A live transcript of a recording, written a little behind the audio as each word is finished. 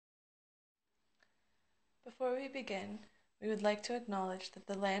Before we begin, we would like to acknowledge that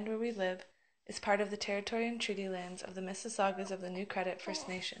the land where we live is part of the territory and treaty lands of the Mississaugas of the New Credit First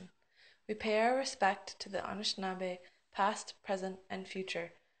Nation. We pay our respect to the Anishinaabe, past, present, and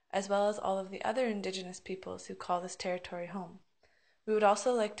future, as well as all of the other Indigenous peoples who call this territory home. We would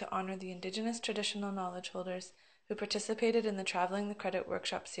also like to honor the Indigenous traditional knowledge holders who participated in the Traveling the Credit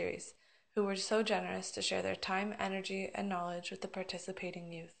workshop series, who were so generous to share their time, energy, and knowledge with the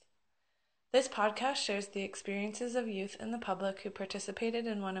participating youth. This podcast shares the experiences of youth and the public who participated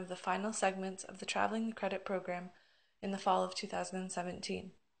in one of the final segments of the Traveling the Credit program in the fall of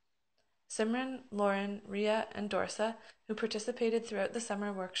 2017. Simran, Lauren, Ria, and Dorsa, who participated throughout the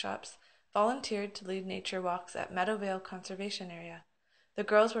summer workshops, volunteered to lead nature walks at Meadowvale Conservation Area. The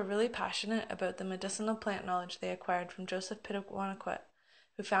girls were really passionate about the medicinal plant knowledge they acquired from Joseph Pitaquanaquet,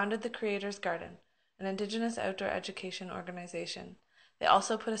 who founded the Creator's Garden, an Indigenous outdoor education organization. They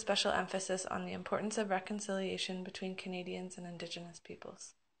also put a special emphasis on the importance of reconciliation between Canadians and Indigenous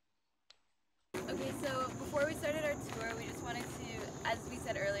peoples. Okay, so before we started our tour, we just wanted to, as we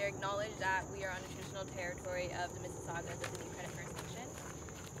said earlier, acknowledge that we are on the traditional territory of the Mississaugas of the New Credit First Nation.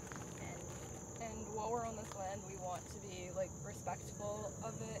 And while we're on this land, we want to be respectful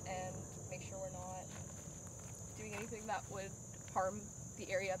of it and make sure we're not doing anything that would harm the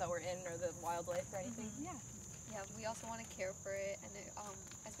area that we're in or the wildlife or anything. Mm-hmm. Yeah, we also want to care for it, and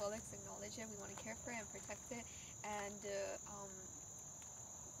as well as acknowledge it. We want to care for it and protect it, and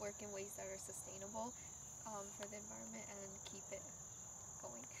work in ways that are sustainable for the environment and keep it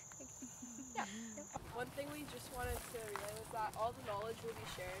going. Yeah. One thing we just wanted to relay was that all the knowledge we'll be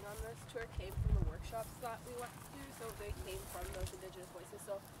sharing on this tour came from the workshops that we went to, so they came from those Indigenous voices.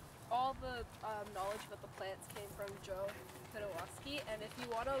 So all the knowledge about the plants came from Joe Pitaquanaquet, and if you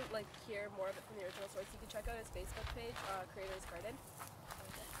want to hear more of it from the original source, you can check out his Facebook page, Creator's Garden.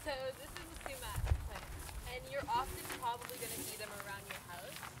 So this is a sumac plant, and you're often probably going to see them around your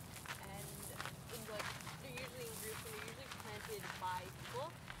house, and they're usually in groups, and they're usually planted by people.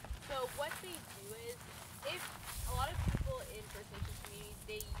 So what they do is, if a lot of people in First Nations communities,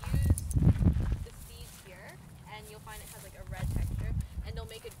 they use the seeds here, and you'll find it has a red texture, and they'll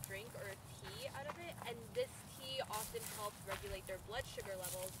make a drink or a tea out of it, and this tea often helps regulate their blood sugar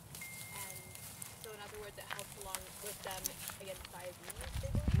levels, and so in other words, it helps along with them against diabetes, they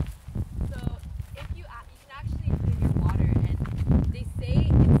believe. So if you can actually put in your water, and they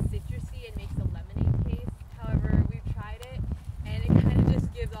say it's citrusy and makes a lemonade taste. However, we've tried it, and it kind of just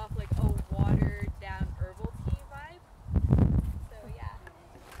gives off a watered down herbal tea vibe. So yeah.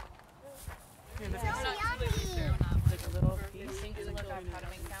 We're not completely sure on that one. A little piece.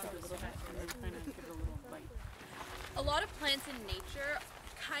 A lot of plants in nature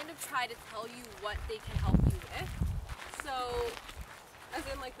kind of try to tell you what they can help you with. So, as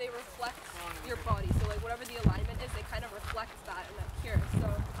in they reflect your body. So whatever the alignment is, they kind of reflect that in that cure.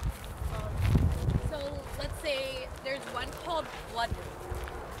 So let's say there's one called bloodroot,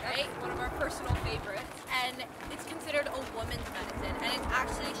 right? One of our personal favorites. And it's considered a woman's medicine, and it's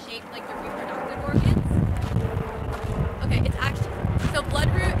actually shaped like the reproductive organs. Okay, so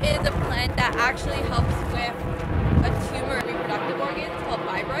bloodroot is a plant that actually helps with a tumor in reproductive organs called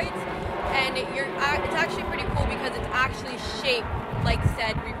fibroids, and it's actually pretty cool because it's actually shaped like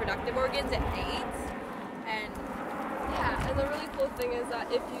said reproductive organs. It aids, and yeah, and the really cool thing is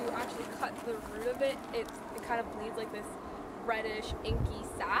that if you actually cut the root of it, it kind of bleeds this reddish, inky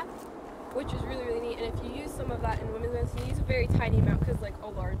sap, which is really, really neat. And if you use some of that in women's medicine, you use a very tiny amount because a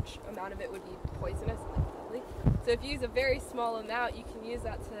large amount of it would be poisonous and deadly. So if you use a very small amount, you can use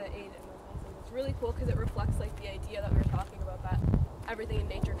that to aid in women's medicine. It's really cool because it reflects the idea that we were talking about, that everything in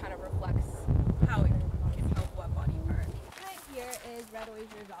nature kind of reflects how it can help what body part. Here is red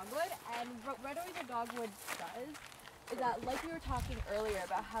oyster dogwood, and what red oyster dogwood does is that, like we were talking earlier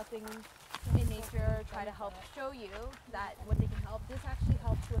about how things in nature try to help show you that what they can help, this actually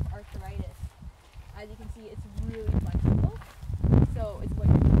helps with arthritis. As you can see, it's really flexible, so it's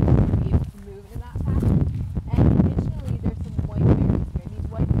going to be able to move in that fashion. And additionally, there's some white berries here. These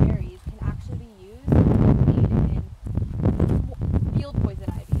white berries can actually be used to aid in field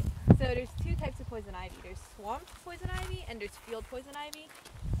poison ivy. So there's two types of poison ivy. There's swamp poison ivy and there's field poison ivy.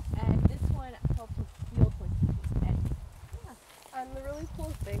 And this one helps with field poison ivy. And the really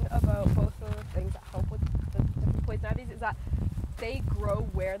cool thing about both of the things that help with the different poison ivies is that they grow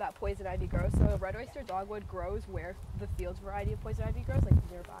where that poison ivy grows. So red oyster dogwood grows where the fields variety of poison ivy grows,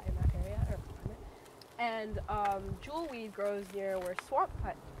 nearby in that area or environment. And jewelweed grows near where swamp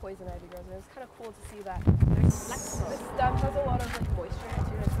poison ivy grows. And it's kind of cool to see that the stem has a lot of moisture in it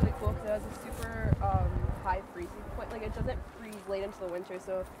too. And it's really cool because it has a super high freezing point. It doesn't freeze late into the winter,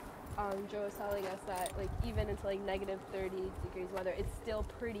 so Joe was telling us that like even into like negative 30 degrees weather, it's still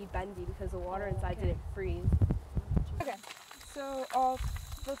pretty bendy because the water inside didn't freeze. Okay, so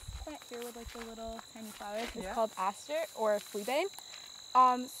this plant here with like the little tiny flowers is called aster or fleabane.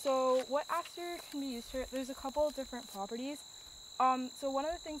 So what aster can be used for, there's a couple of different properties. So one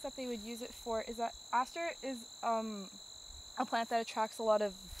of the things that they would use it for is that aster is a plant that attracts a lot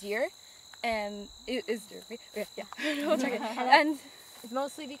of deer, and it is deer, right? Okay, yeah. We'll check it. And It's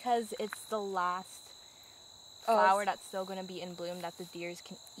mostly because it's the last flower that's still going to be in bloom that the deers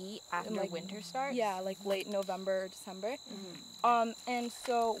can eat after like, winter starts. yeah, like late November or December. And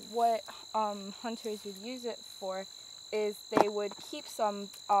so what hunters would use it for is they would keep some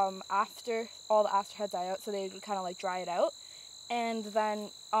after all the aster had died out, so they would kind of like dry it out. And then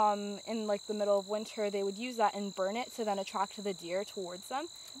in like the middle of winter, they would use that and burn it to then attract the deer towards them,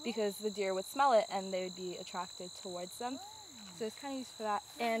 because the deer would smell it and they would be attracted towards them. So it's kind of used for that.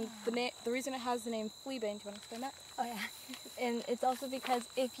 And the reason it has the name fleabane, do you want to explain that? Oh yeah. And it's also because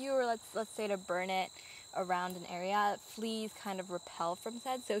if you were, let's say, to burn it around an area, fleas kind of repel from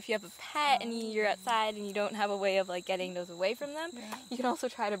said. So if you have a pet and you're outside and you don't have a way of like getting those away from them, you can also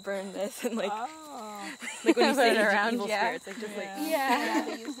try to burn this and like like when you say around evil spirits, like just like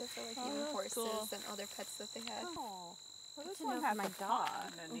They used it for like even horses and other pets that they had. Oh, well, this to one know has for my a dog.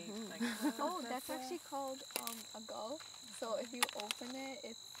 pot underneath. Like, Oh, that's actually called a gull. So if you open it,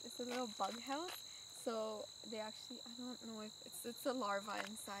 it's a little bug house. So they actually, I don't know if it's a larva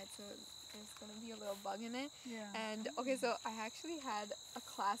inside, so there's gonna be a little bug in it. yeah. And okay, so I actually had a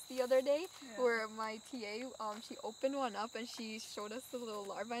class the other day where my TA, she opened one up and she showed us the little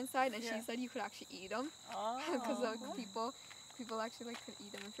larva inside, and she said you could actually eat them because people actually like could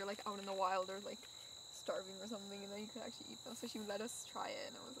eat them if you're like out in the wild or like starving or something, and then you could actually eat them. So she let us try it,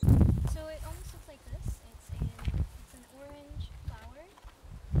 and it was like. So it almost looks like this. It's an orange flower,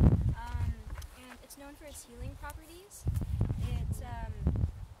 and it's known for its healing properties. It's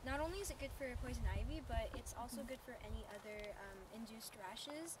not only is it good for poison ivy, but it's also good for any other induced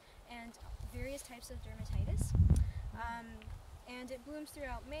rashes and various types of dermatitis. And it blooms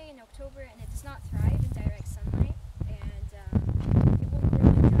throughout May and October, and it does not thrive in direct sunlight, and it won't grow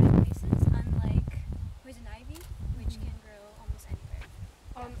in dry places, unlike poison ivy, which can grow almost anywhere.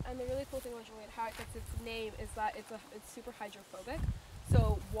 And the really cool thing about Juliet, how it gets its name, is that it's super hydrophobic.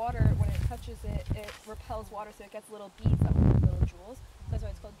 So water, when it touches it, it repels water, so it gets little beads that look like little jewels. So that's why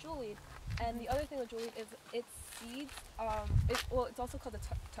it's called jewelweed. And the other thing with jewelweed is its seeds. It's also called the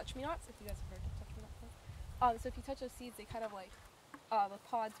touch-me-nots. If you guys have heard of touch-me-nots. So if you touch those seeds, they kind of like the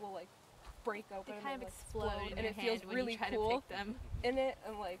pods will like break open. They kind of and explode in and your it feels hand when really you try cool to pick them. in it,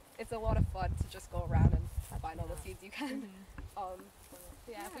 and like it's a lot of fun to just go around and find all the seeds you can.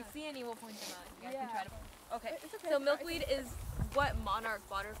 Yeah, if we see any, we'll point them out. You guys Yeah. can try to. Okay. It's okay. So milkweed is what monarch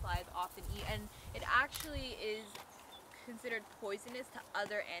butterflies often eat, and it actually is considered poisonous to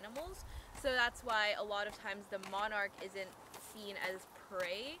other animals. So that's why a lot of times the monarch isn't seen as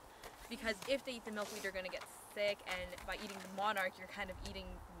prey, because if they eat the milkweed, they're going to get sick, and by eating the monarch, you're kind of eating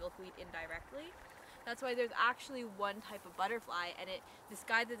milkweed indirectly. That's why there's actually one type of butterfly, and it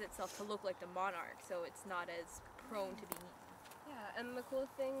disguises itself to look like the monarch, so it's not as prone to being eaten. Yeah, and the cool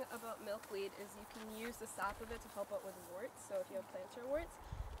thing about milkweed is you can use the sap of it to help out with warts. So if you have plantar warts,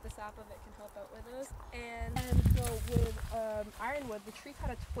 the sap of it can help out with those. And so with ironwood, the tree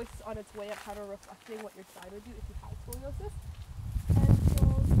kind of twists on its way up, kind of reflecting what your side would do if you had scoliosis. And so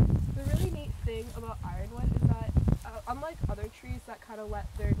the really neat thing about ironwood is that unlike other trees that kind of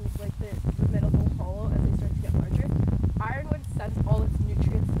let their the middle go hollow as they start to get larger, ironwood sends all its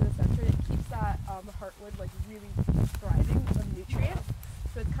nutrients to the center. It keeps that heartwood like really thriving with nutrients.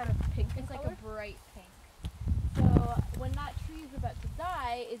 So it's kind of pink in It's like color. a bright pink. So when that tree is about to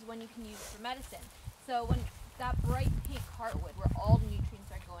die is when you can use it for medicine. So when that bright pink heartwood, where all the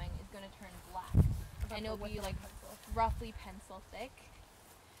nutrients are going, is going to turn black, and it'll be like roughly pencil thick.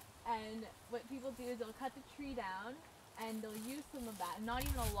 And what people do is they'll cut the tree down, and they'll use some of that, not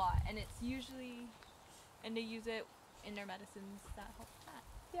even a lot, and it's usually, and they use it in their medicines that help that.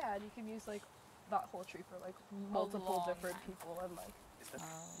 Yeah, and you can use like that whole tree for like multiple long different time. people, and like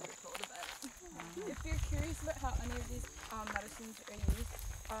If you're curious about how any of these medicines are used,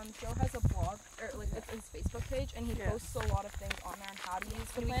 Joe has a blog, or like it's his Facebook page, and he posts a lot of things on there on how to use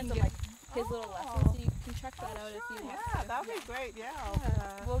the plants and like his little lessons. So you can check that out if you want. Yeah, that'd be great. Yeah,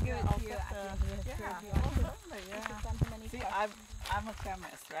 We'll give it I'll to you get after the- this yeah, review. absolutely, You yeah. can send him any See, questions. I'm a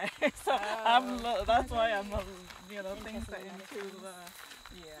chemist, right? So that's why I'm things that into the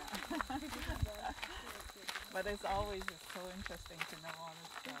But it's always so interesting to know all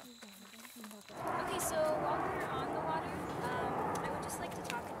this stuff. Okay, so while we're on the water, I would just like to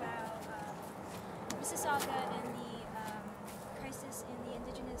talk about Mississauga and the crisis in the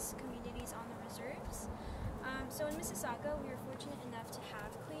Indigenous communities on the reserves. So in Mississauga, we were fortunate enough to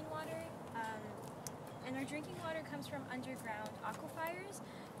have clean water, and our drinking water comes from underground aquifers,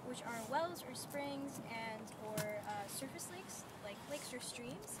 which are wells or springs and or surface lakes, like lakes or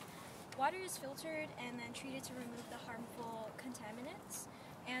streams. Water is filtered and then treated to remove the harmful contaminants.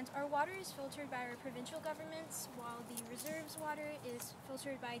 And our water is filtered by our provincial governments, while the reserves water is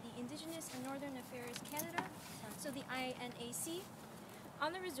filtered by the Indigenous and Northern Affairs Canada, so the INAC.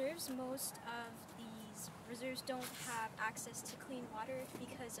 On the reserves, most of these reserves don't have access to clean water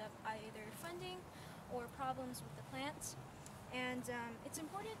because of either funding or problems with the plants. And it's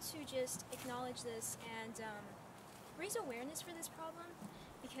important to just acknowledge this and raise awareness for this problem,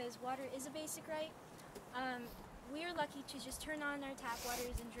 because water is a basic right. We are lucky to just turn on our tap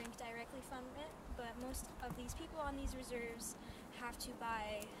waters and drink directly from it, but most of these people on these reserves have to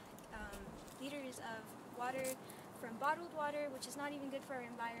buy liters of water from bottled water, which is not even good for our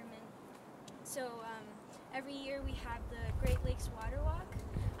environment. So every year we have the Great Lakes Water Walk,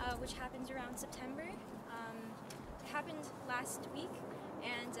 which happens around September. It happened last week,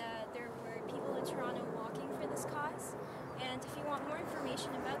 and there were people in Toronto walking for this cause. And if you want more information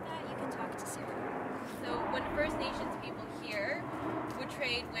about that, you can talk to Sarah. So when First Nations people here would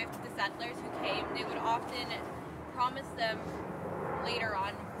trade with the settlers who came, they would often promise them later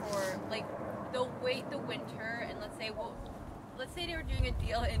on for, like, they'll wait the winter, and let's say they were doing a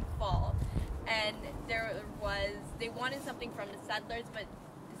deal in fall, and they wanted something from the settlers, but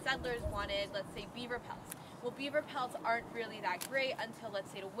the settlers wanted, let's say, beaver pelts. Well, beaver pelts aren't really that great until,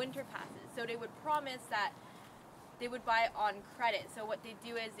 let's say, the winter passes. So they would promise that they would buy it on credit. So what they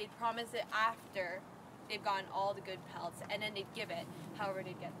do is they'd promise it after they've gotten all the good pelts, and then they'd give it. However,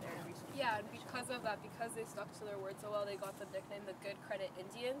 they'd get their resources. Yeah, and because of that, because they stuck to their word so well, they got the nickname the Good Credit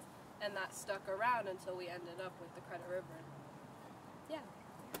Indians, and that stuck around until we ended up with the Credit River. Yeah.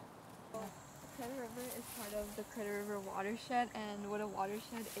 Credit River is part of the Credit River watershed, and what a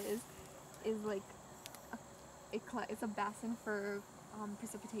watershed is like it's a basin for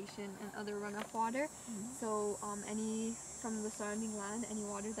precipitation and other runoff water. So any from the surrounding land, any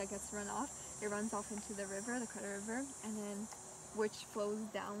water that gets run off, it runs off into the river, the Credit River, and then which flows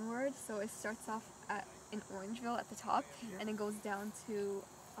downward. So it starts off in Orangeville at the top, and it goes down to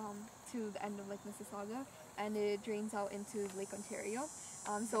the end of Lake Mississauga, and it drains out into Lake Ontario.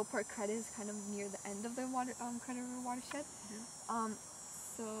 So Port Credit is kind of near the end of the Credit River watershed.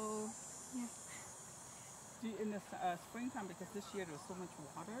 So yeah. In the springtime, because this year there was so much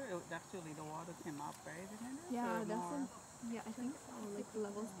water, the water came up, right? Yeah, I think so, like the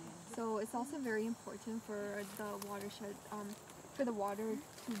levels. So it's also very important for the watershed, for the water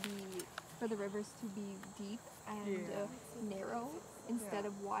to be, for the rivers to be deep and narrow instead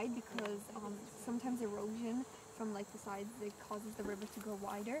of wide, because sometimes erosion from like the sides, it causes the river to go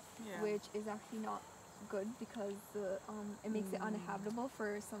wider, which is actually not good, because it makes it uninhabitable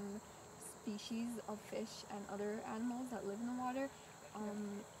for some species of fish and other animals that live in the water,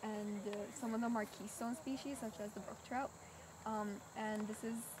 and some of them are keystone species, such as the brook trout, and this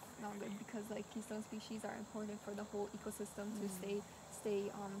is not good, because like keystone species are important for the whole ecosystem to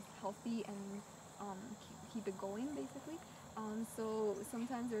stay healthy and keep it going, basically. So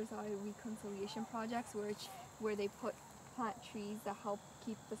sometimes there's reconciliation projects where they plant trees that help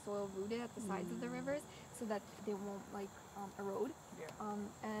keep the soil rooted at the sides of the rivers, so that they won't erode.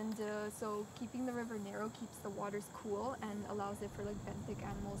 So keeping the river narrow keeps the waters cool and allows it for like benthic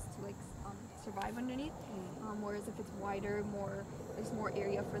animals to survive underneath. Whereas if it's wider, there's more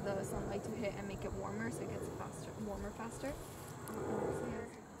area for the sunlight to hit and make it warmer, so it gets warmer faster.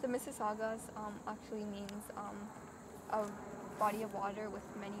 The Mississaugas actually means a body of water with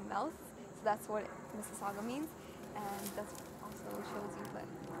many mouths. So that's what Mississauga means, and that's also shows you that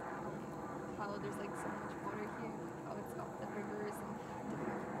how there's like so much water here, how it's got the rivers and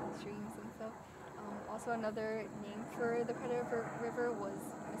different streams and stuff. Also, another name for the Credit River was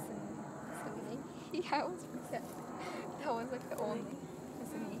Missinaihi. I always forget. That was like the old name.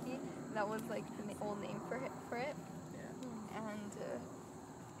 Missinaihi. That was like the old name for it. And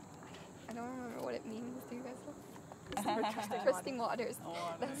I don't remember what it means. Do you guys know? Trusting waters.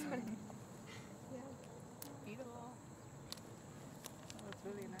 That's what it means. Beautiful. That was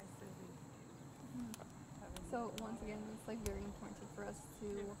really nice to be. So once again, it's like very important for us to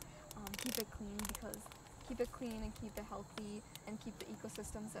keep it clean, because keep it clean and keep it healthy and keep the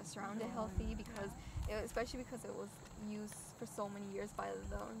ecosystems that surround it healthy, because especially because it was used for so many years by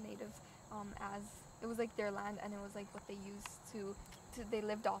the natives as it was like their land, and it was like what they used to they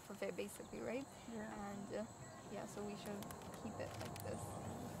lived off of it, basically, right? And so we should keep it like this,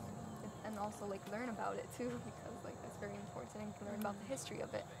 and also like learn about it too, because like that's very important, and you can learn about the history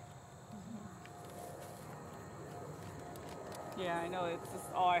of it. Yeah, I know. It's just,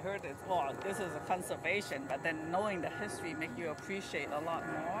 I heard it's, this is a conservation, but then knowing the history make you appreciate a lot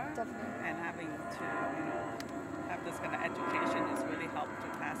more. Definitely. And having to, have this kind of education has really helped to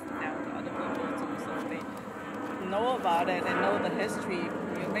pass it down to other people too, so they know about it and know the history.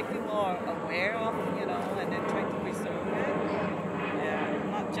 You make people more aware of, and then try to preserve it. Yeah,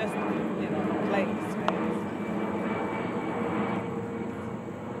 not just, place, right?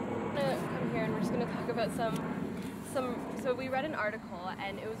 I'm gonna come here and we're just gonna talk about some. So we read an article,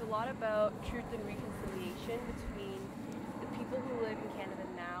 and it was a lot about truth and reconciliation between the people who live in Canada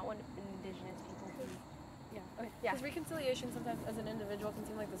now and Indigenous people who. Because reconciliation sometimes, as an individual, can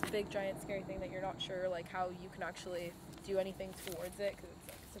seem like this big, giant, scary thing that you're not sure like how you can actually do anything towards it, because it's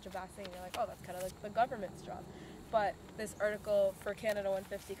like such a vast thing. You're like, oh, that's kind of like the government's job. But this article for Canada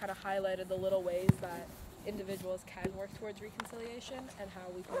 150 kind of highlighted the little ways that individuals can work towards reconciliation and how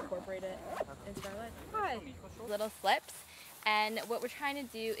we can incorporate it into our life. Hi. Little slips, and what we're trying to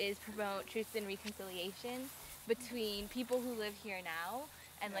do is promote truth and reconciliation between people who live here now,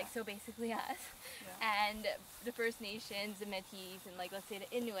 and like, so basically us, and the First Nations, the Métis, and like, let's say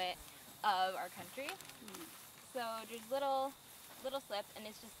the Inuit of our country. So there's little slips, and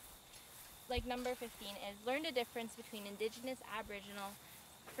it's just like number 15 is learn the difference between Indigenous, Aboriginal,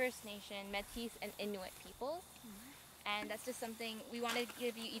 First Nation, Métis, and Inuit peoples. And that's just something we want to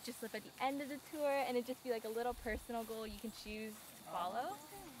give you each a slip at the end of the tour, and it just be like a little personal goal you can choose to follow.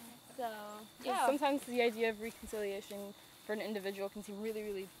 So yeah, sometimes the idea of reconciliation for an individual can seem really,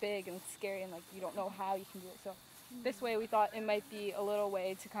 really big and scary, and like you don't know how you can do it. So this way we thought it might be a little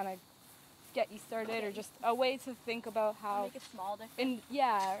way to kind of get you started, or just a way to think about how make a small difference.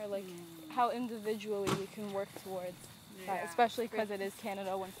 or like how individually we can work towards that, especially because it is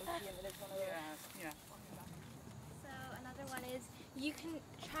Canada 150 and it is one of those. So another one is you can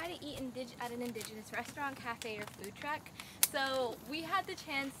try to eat at an Indigenous restaurant, cafe, or food truck. So we had the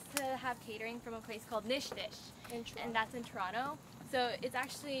chance to have catering from a place called Nish Dish, and that's in Toronto. So it's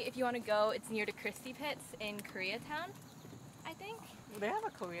actually, if you want to go, it's near the Christie Pits in Koreatown, I think. They have a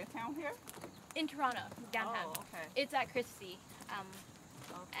Koreatown here? In Toronto, downtown. Oh, okay. It's at Christie.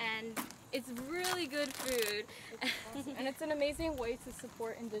 And it's really good food. And it's an amazing way to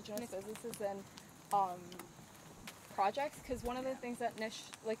support Indigenous businesses and projects, because one of the things that Nish,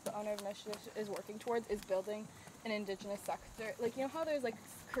 like the owner of Nish Dish, is working towards is building an Indigenous sector. Like, you know how there's like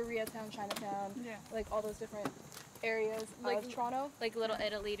Koreatown, Chinatown, like all those different areas like of Toronto? Like Little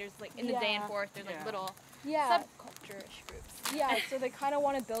Italy, there's like in the Danforth, there's like little subculture-ish groups. Yeah, so they kind of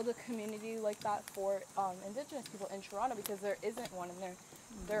want to build a community like that for Indigenous people in Toronto, because there isn't one, and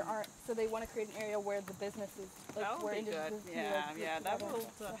there aren't. So they want to create an area where the businesses, like that would where be Indigenous good. people, That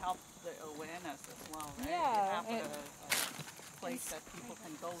will help the awareness as well, right? Yeah, You have a place that people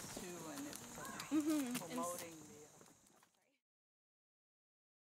can go to, and it's promoting